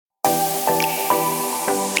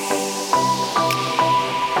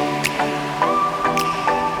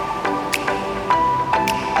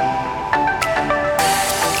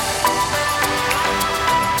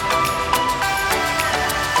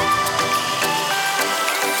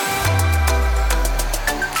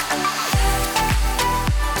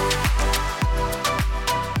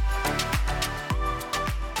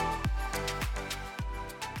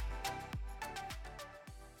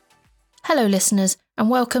Hello listeners, and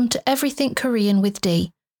welcome to Everything Korean with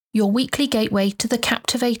Dee, your weekly gateway to the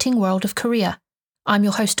captivating world of Korea. I'm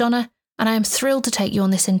your host Donna, and I am thrilled to take you on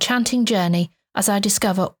this enchanting journey as I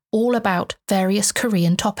discover all about various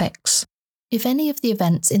Korean topics. If any of the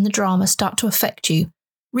events in the drama start to affect you,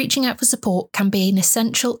 reaching out for support can be an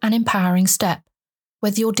essential and empowering step.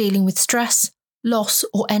 Whether you're dealing with stress, loss,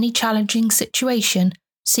 or any challenging situation,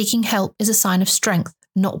 seeking help is a sign of strength,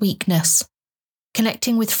 not weakness.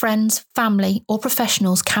 Connecting with friends, family, or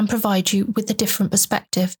professionals can provide you with a different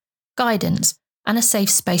perspective, guidance, and a safe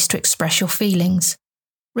space to express your feelings.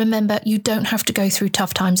 Remember, you don't have to go through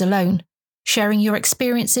tough times alone. Sharing your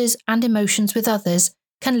experiences and emotions with others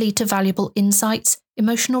can lead to valuable insights,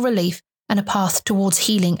 emotional relief, and a path towards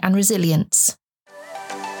healing and resilience.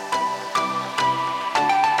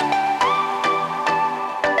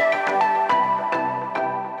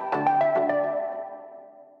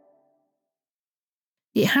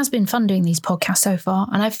 It has been fun doing these podcasts so far,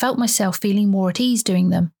 and I've felt myself feeling more at ease doing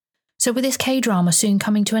them. So with this K-drama soon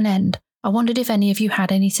coming to an end, I wondered if any of you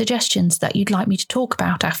had any suggestions that you'd like me to talk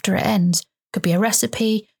about after it ends. Could be a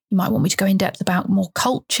recipe, you might want me to go in depth about more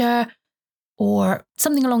culture, or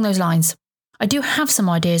something along those lines. I do have some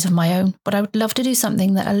ideas of my own, but I would love to do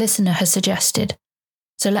something that a listener has suggested.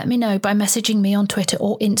 So let me know by messaging me on Twitter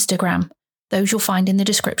or Instagram. Those you'll find in the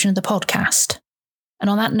description of the podcast. And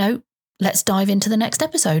on that note, let's dive into the next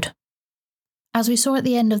episode. As we saw at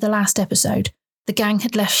the end of the last episode, the gang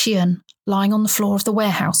had left Shion lying on the floor of the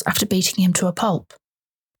warehouse after beating him to a pulp.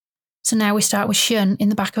 So now we start with Shion in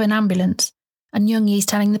the back of an ambulance, and Young-Yi's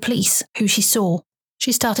telling the police who she saw.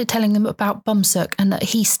 She started telling them about Bum-Suk and that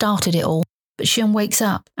he started it all, but Shion wakes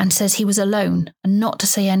up and says he was alone and not to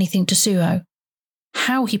say anything to Suho.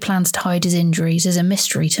 How he plans to hide his injuries is a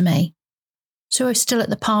mystery to me. Suho's still at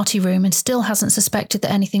the party room and still hasn't suspected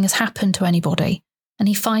that anything has happened to anybody, and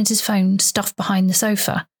he finds his phone stuffed behind the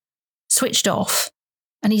sofa, switched off,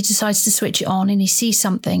 and he decides to switch it on and he sees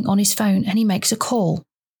something on his phone and he makes a call.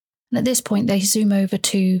 And at this point they zoom over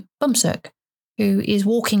to Bum-Suk, who is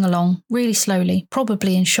walking along really slowly,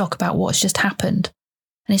 probably in shock about what's just happened,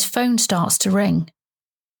 and his phone starts to ring.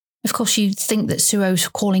 Of course you'd think that Suho's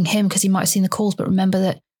calling him because he might have seen the calls, but remember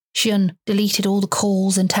that Shion deleted all the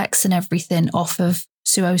calls and texts and everything off of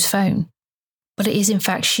Suho's phone. But it is in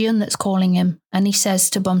fact Shion that's calling him, and he says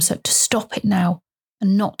to Bum-Suk to stop it now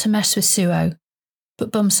and not to mess with Suho.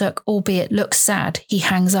 But Bum-Suk, albeit looks sad, he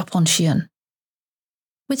hangs up on Shion.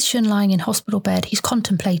 With Shion lying in hospital bed, he's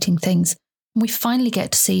contemplating things, and we finally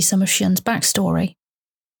get to see some of Shion's backstory.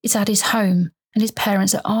 It's at his home, and his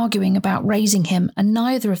parents are arguing about raising him, and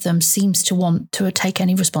neither of them seems to want to take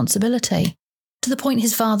any responsibility. To the point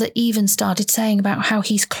his father even started saying about how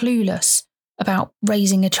he's clueless about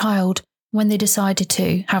raising a child when they decided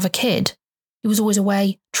to have a kid. He was always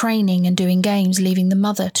away training and doing games, leaving the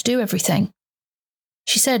mother to do everything.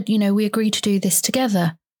 She said, we agreed to do this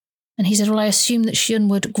together. And he said, well, I assumed that Shion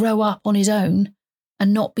would grow up on his own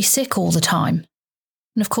and not be sick all the time.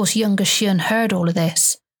 And of course, younger Shion heard all of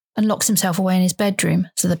this and locks himself away in his bedroom.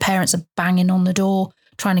 So the parents are banging on the door,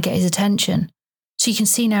 trying to get his attention. So you can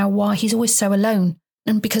see now why he's always so alone,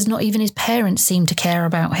 and because not even his parents seem to care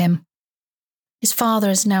about him. His father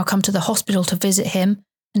has now come to the hospital to visit him,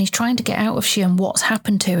 and he's trying to get out of Shion what's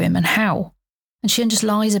happened to him and how. And Shion just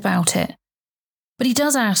lies about it. But he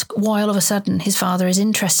does ask why all of a sudden his father is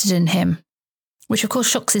interested in him, which of course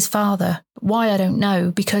shocks his father. But why, I don't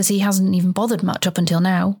know, because he hasn't even bothered much up until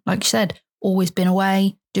now. Like you said, always been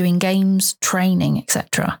away, doing games, training,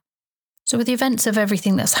 etc. So with the events of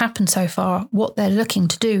everything that's happened so far, what they're looking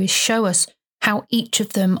to do is show us how each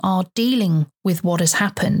of them are dealing with what has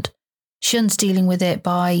happened. Shion's dealing with it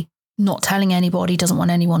by not telling anybody, doesn't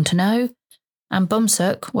want anyone to know. And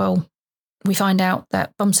Bum-Suk, well, we find out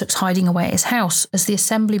that Bum-Suk's hiding away at his house as the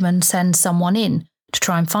assemblyman sends someone in to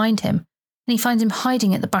try and find him. And he finds him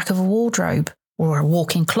hiding at the back of a wardrobe or a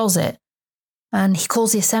walk-in closet. And he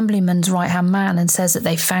calls the assemblyman's right-hand man and says that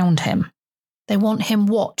they found him. They want him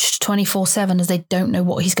watched 24/7 as they don't know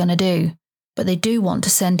what he's going to do, but they do want to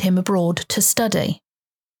send him abroad to study.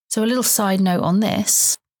 So a little side note on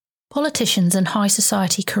this. Politicians and high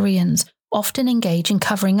society Koreans often engage in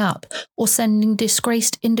covering up or sending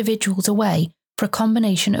disgraced individuals away for a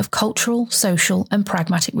combination of cultural, social, and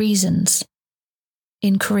pragmatic reasons.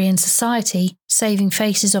 In Korean society, saving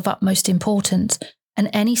face is of utmost importance, and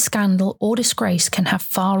any scandal or disgrace can have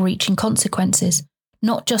far-reaching consequences,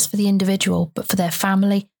 not just for the individual, but for their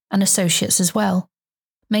family and associates as well.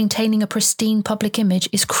 Maintaining a pristine public image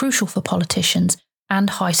is crucial for politicians and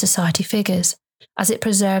high society figures, as it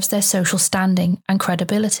preserves their social standing and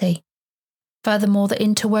credibility. Furthermore, the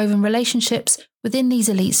interwoven relationships within these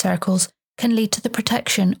elite circles can lead to the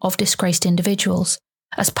protection of disgraced individuals,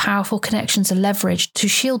 as powerful connections are leveraged to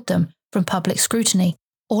shield them from public scrutiny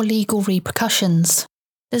or legal repercussions.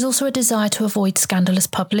 There's also a desire to avoid scandalous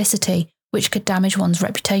publicity, which could damage one's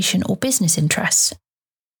reputation or business interests.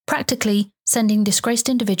 Practically, sending disgraced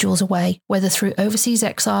individuals away, whether through overseas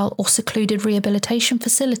exile or secluded rehabilitation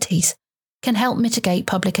facilities, can help mitigate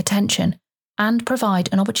public attention and provide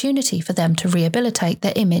an opportunity for them to rehabilitate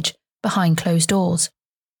their image behind closed doors.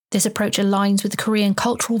 This approach aligns with the Korean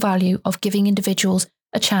cultural value of giving individuals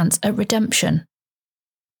a chance at redemption.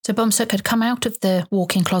 So Bumsuk had come out of the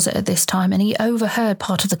walk-in closet at this time, and he overheard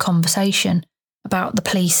part of the conversation about the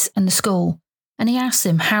police and the school, and he asked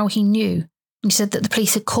him how he knew, and he said that the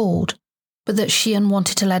police had called, but that Shion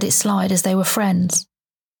wanted to let it slide as they were friends.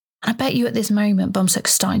 And I bet you at this moment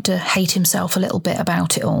Bumsuk's starting to hate himself a little bit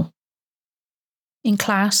about it all. In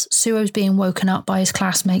class, Suo's being woken up by his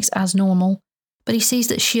classmates as normal, but he sees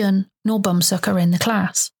that Shion nor Bumsuk are in the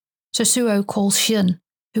class. So Suo calls Shion,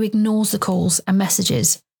 who ignores the calls and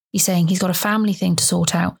messages. He's saying he's got a family thing to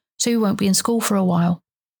sort out, so he won't be in school for a while.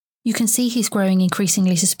 You can see he's growing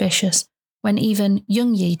increasingly suspicious when even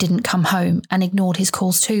Young-yi didn't come home and ignored his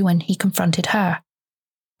calls too when he confronted her.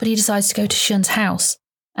 But he decides to go to Shun's house,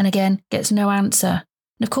 and again gets no answer.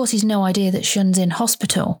 And of course he's no idea that Shun's in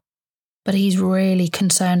hospital. But he's really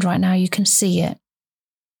concerned right now, you can see it.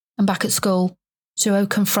 And back at school, Suo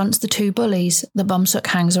confronts the two bullies that Bumsuk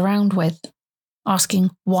hangs around with,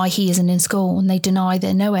 asking why he isn't in school, and they deny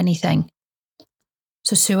they know anything.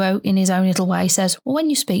 So Suo, in his own little way, says, well, when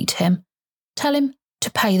you speak to him, tell him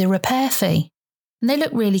to pay the repair fee. And they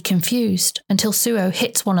look really confused until Suo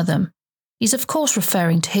hits one of them. He's of course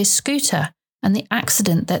referring to his scooter and the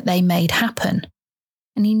accident that they made happen.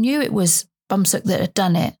 And he knew it was Bumsuk that had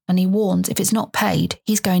done it, and he warns if it's not paid,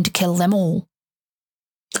 he's going to kill them all.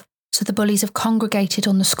 So the bullies have congregated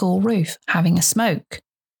on the school roof, having a smoke,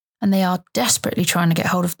 and they are desperately trying to get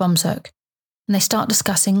hold of Bumsuk. And they start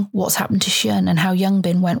discussing what's happened to Shion and how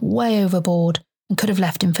Youngbin went way overboard and could have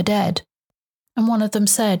left him for dead. And one of them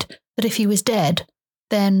said that if he was dead,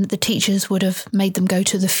 then the teachers would have made them go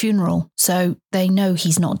to the funeral, so they know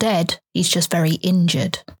he's not dead, he's just very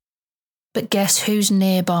injured. But guess who's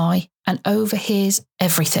nearby and overhears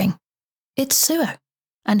everything? It's Suo,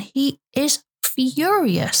 and he is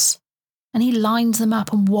furious. And he lines them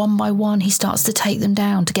up, and one by one he starts to take them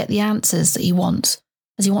down to get the answers that he wants,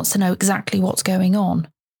 as he wants to know exactly what's going on.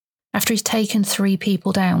 After he's taken 3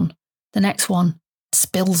 people down, the next one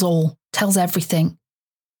spills all, tells everything.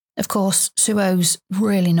 Of course, Suo's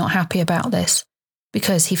really not happy about this,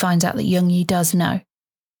 because he finds out that Young-yi does know.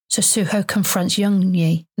 So Suho confronts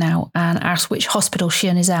Young-yi now and asks which hospital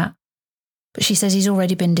Shion is at. But she says he's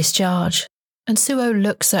already been discharged. And Suo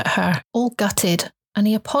looks at her, all gutted, and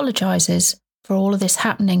he apologises for all of this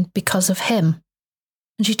happening because of him.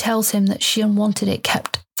 And she tells him that Shion wanted it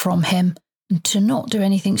kept from him and to not do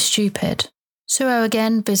anything stupid. Suo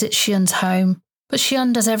again visits Shion's home, but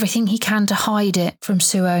Shion does everything he can to hide it from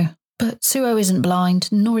Suo. But Suo isn't blind,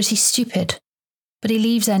 nor is he stupid. But he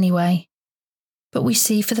leaves anyway. But we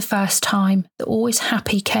see for the first time the always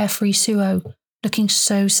happy, carefree Suo looking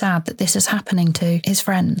so sad that this is happening to his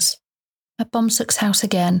friends. At Bumsuk's house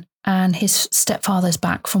again, and his stepfather's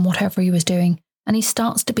back from whatever he was doing, and he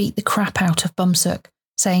starts to beat the crap out of Bumsuk,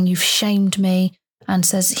 saying, "You've shamed me," and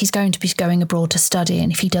says he's going to be going abroad to study,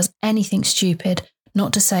 and if he does anything stupid,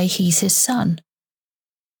 not to say he's his son.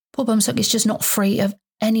 Poor Bumsuk is just not free of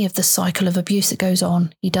any of the cycle of abuse that goes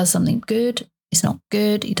on. He does something good, it's not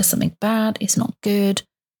good. He does something bad, it's not good.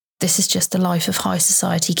 This is just the life of high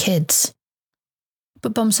society kids.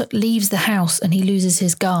 But Bumsuk leaves the house and he loses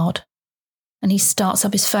his guard. And he starts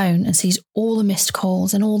up his phone and sees all the missed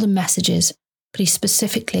calls and all the messages, but he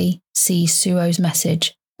specifically sees Suo's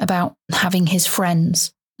message about having his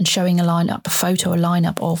friends and showing a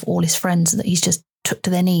lineup of all his friends that he's just took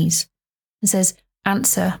to their knees, and says,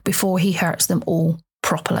 answer before he hurts them all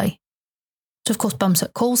properly. So of course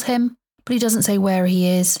Bumsuk calls him, but he doesn't say where he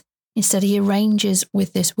is. Instead he arranges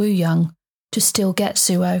with this Woo Young to still get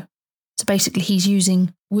Suo. So basically he's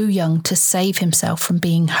using Woo Young to save himself from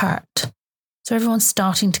being hurt. So everyone's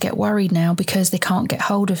starting to get worried now because they can't get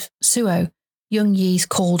hold of Suo. Young-yi's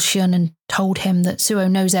called Shion and told him that Suo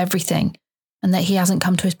knows everything and that he hasn't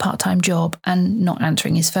come to his part-time job and not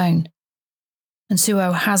answering his phone. And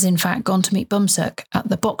Suo has in fact gone to meet Bumsuk at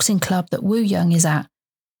the boxing club that Woo Young is at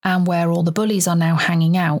and where all the bullies are now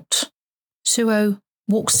hanging out. Suo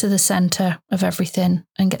walks to the centre of everything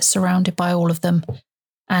and gets surrounded by all of them,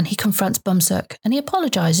 and he confronts Bumsuk and he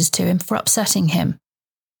apologises to him for upsetting him.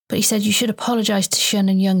 But he said you should apologise to Shion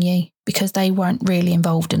and Young-yi because they weren't really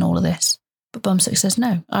involved in all of this. But Bumsuk says,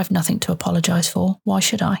 no, I've nothing to apologise for. Why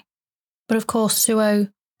should I? But of course, Suo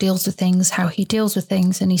deals with things how he deals with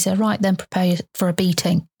things. And he said, right, then prepare for a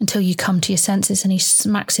beating until you come to your senses. And he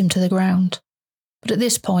smacks him to the ground. But at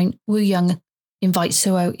this point, Woo Young invites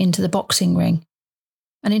Suo into the boxing ring.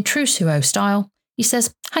 And in true Suo style, he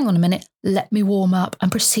says, hang on a minute, let me warm up,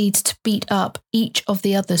 and proceeds to beat up each of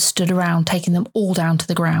the others stood around, taking them all down to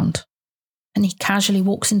the ground. And he casually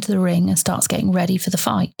walks into the ring and starts getting ready for the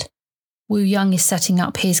fight. Woo Young is setting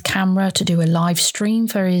up his camera to do a live stream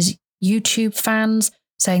for his YouTube fans,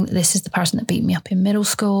 saying that this is the person that beat me up in middle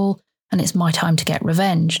school and it's my time to get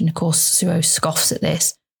revenge. And of course, Suo scoffs at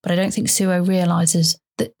this, but I don't think Suo realises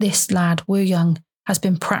that this lad, Woo Young, has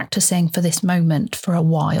been practising for this moment for a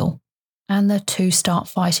while. And the two start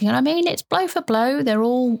fighting. And I mean, it's blow for blow. They're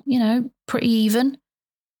all, pretty even.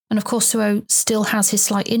 And of course, Suo still has his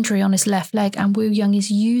slight injury on his left leg, and Woo Young is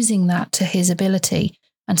using that to his ability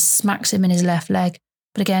and smacks him in his left leg.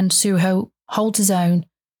 But again, Suo holds his own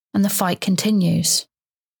and the fight continues.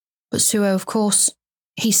 But Suo, of course,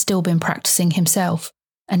 he's still been practicing himself,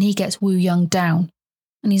 and he gets Woo Young down,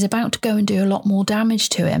 and he's about to go and do a lot more damage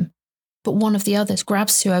to him. But one of the others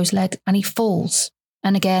grabs Suo's leg and he falls.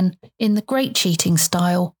 And again, in the great cheating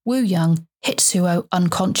style, Woo Young hits Suo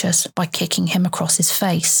unconscious by kicking him across his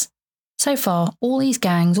face. So far, all these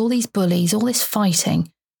gangs, all these bullies, all this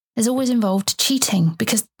fighting has always involved cheating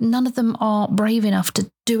because none of them are brave enough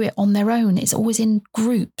to do it on their own. It's always in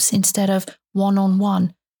groups instead of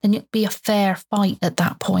one-on-one. Then it'd be a fair fight at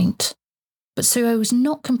that point. But Suo's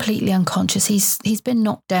not completely unconscious. He's been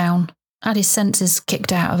knocked down, had his senses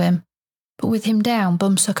kicked out of him. But with him down,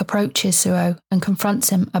 Bumsuk approaches Suo and confronts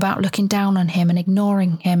him about looking down on him and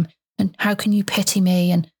ignoring him and how can you pity me,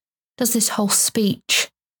 and does this whole speech.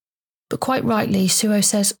 But quite rightly, Suo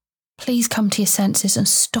says, please come to your senses and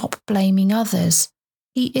stop blaming others.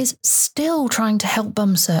 He is still trying to help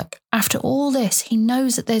Bumsuk. After all this, he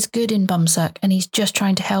knows that there's good in Bumsuk and he's just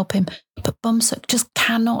trying to help him. But Bumsuk just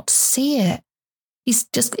cannot see it.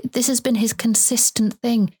 This has been his consistent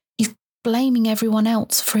thing. He's blaming everyone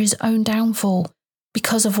else for his own downfall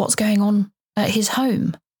because of what's going on at his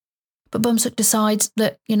home. But Bumsuk decides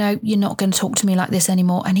that, you're not going to talk to me like this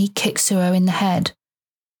anymore. And he kicks Suo in the head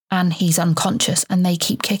and he's unconscious and they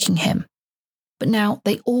keep kicking him. But now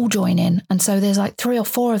they all join in. And so there's like 3 or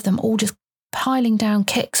 4 of them all just piling down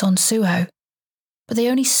kicks on Suo. But they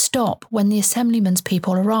only stop when the Assemblyman's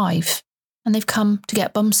people arrive and they've come to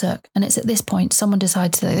get Bumsuk. And it's at this point someone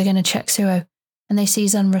decides that they're going to check Suo and they see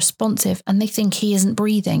he's unresponsive and they think he isn't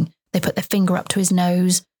breathing. They put their finger up to his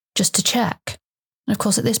nose just to check. And of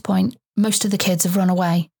course, at this point, most of the kids have run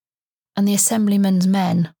away and the Assemblyman's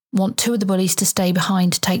men want 2 of the bullies to stay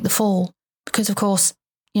behind to take the fall because, of course,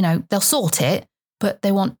 they'll sort it, but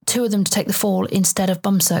they want 2 of them to take the fall instead of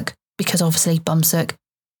Bumsuk because obviously Bumsuk,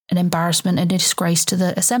 an embarrassment and a disgrace to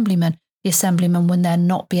the Assemblyman. The Assemblyman would then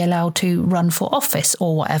not be allowed to run for office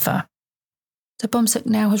or whatever. So Bumsuk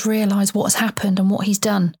now has realised what has happened and what he's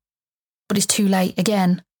done. But it's too late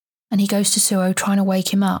again. And he goes to Suo trying to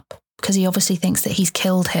wake him up because he obviously thinks that he's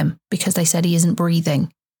killed him because they said he isn't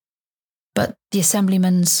breathing. But the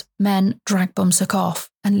Assemblyman's men drag Bumsuk off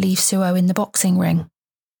and leave Suo in the boxing ring.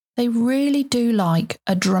 They really do like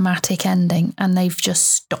a dramatic ending and they've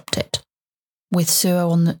just stopped it with Suo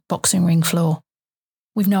on the boxing ring floor.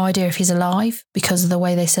 We've no idea if he's alive because of the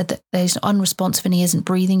way they said that he's unresponsive and he isn't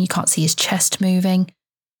breathing. You can't see his chest moving.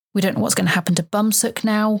 We don't know what's going to happen to Bumsuk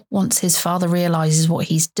now once his father realises what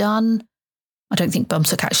he's done. I don't think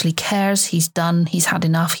Bumsuk actually cares. He's done. He's had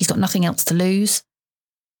enough. He's got nothing else to lose.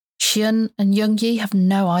 Xian and Youngyi have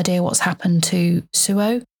no idea what's happened to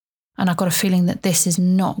Suo. And I've got a feeling that this is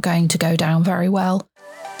not going to go down very well.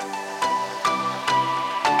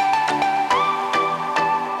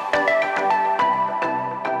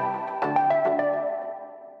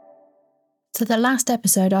 So the last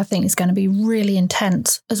episode, I think, is going to be really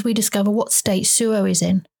intense as we discover what state Suo is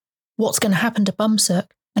in, what's going to happen to Bumsuk,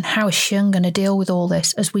 and how is Xian going to deal with all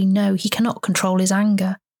this, as we know he cannot control his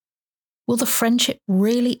anger. Will the friendship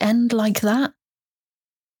really end like that?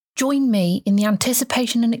 Join me in the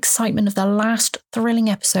anticipation and excitement of the last thrilling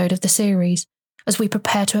episode of the series as we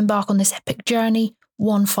prepare to embark on this epic journey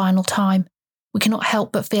one final time. We cannot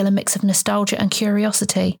help but feel a mix of nostalgia and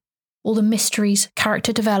curiosity. All the mysteries,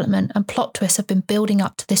 character development and plot twists have been building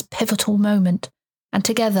up to this pivotal moment, and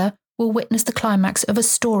together we'll witness the climax of a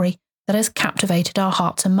story that has captivated our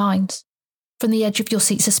hearts and minds. From the edge of your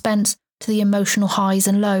seat suspense to the emotional highs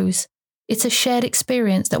and lows, it's a shared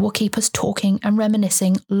experience that will keep us talking and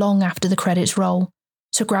reminiscing long after the credits roll.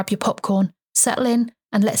 So grab your popcorn, settle in,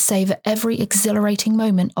 and let's savour every exhilarating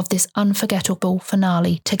moment of this unforgettable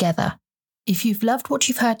finale together. if you've loved what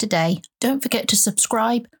you've heard today, don't forget to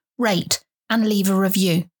subscribe, rate, and leave a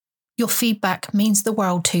review. Your feedback means the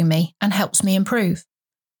world to me and helps me improve.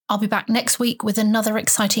 I'll be back next week with another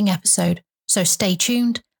exciting episode, so stay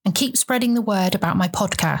tuned and keep spreading the word about my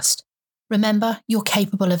podcast. Remember, you're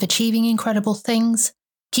capable of achieving incredible things.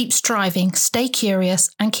 Keep striving, stay curious,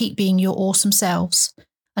 and keep being your awesome selves.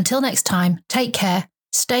 Until next time, take care,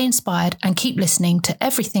 stay inspired, and keep listening to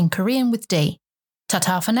Everything Korean with D.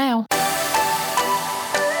 Ta-ta for now.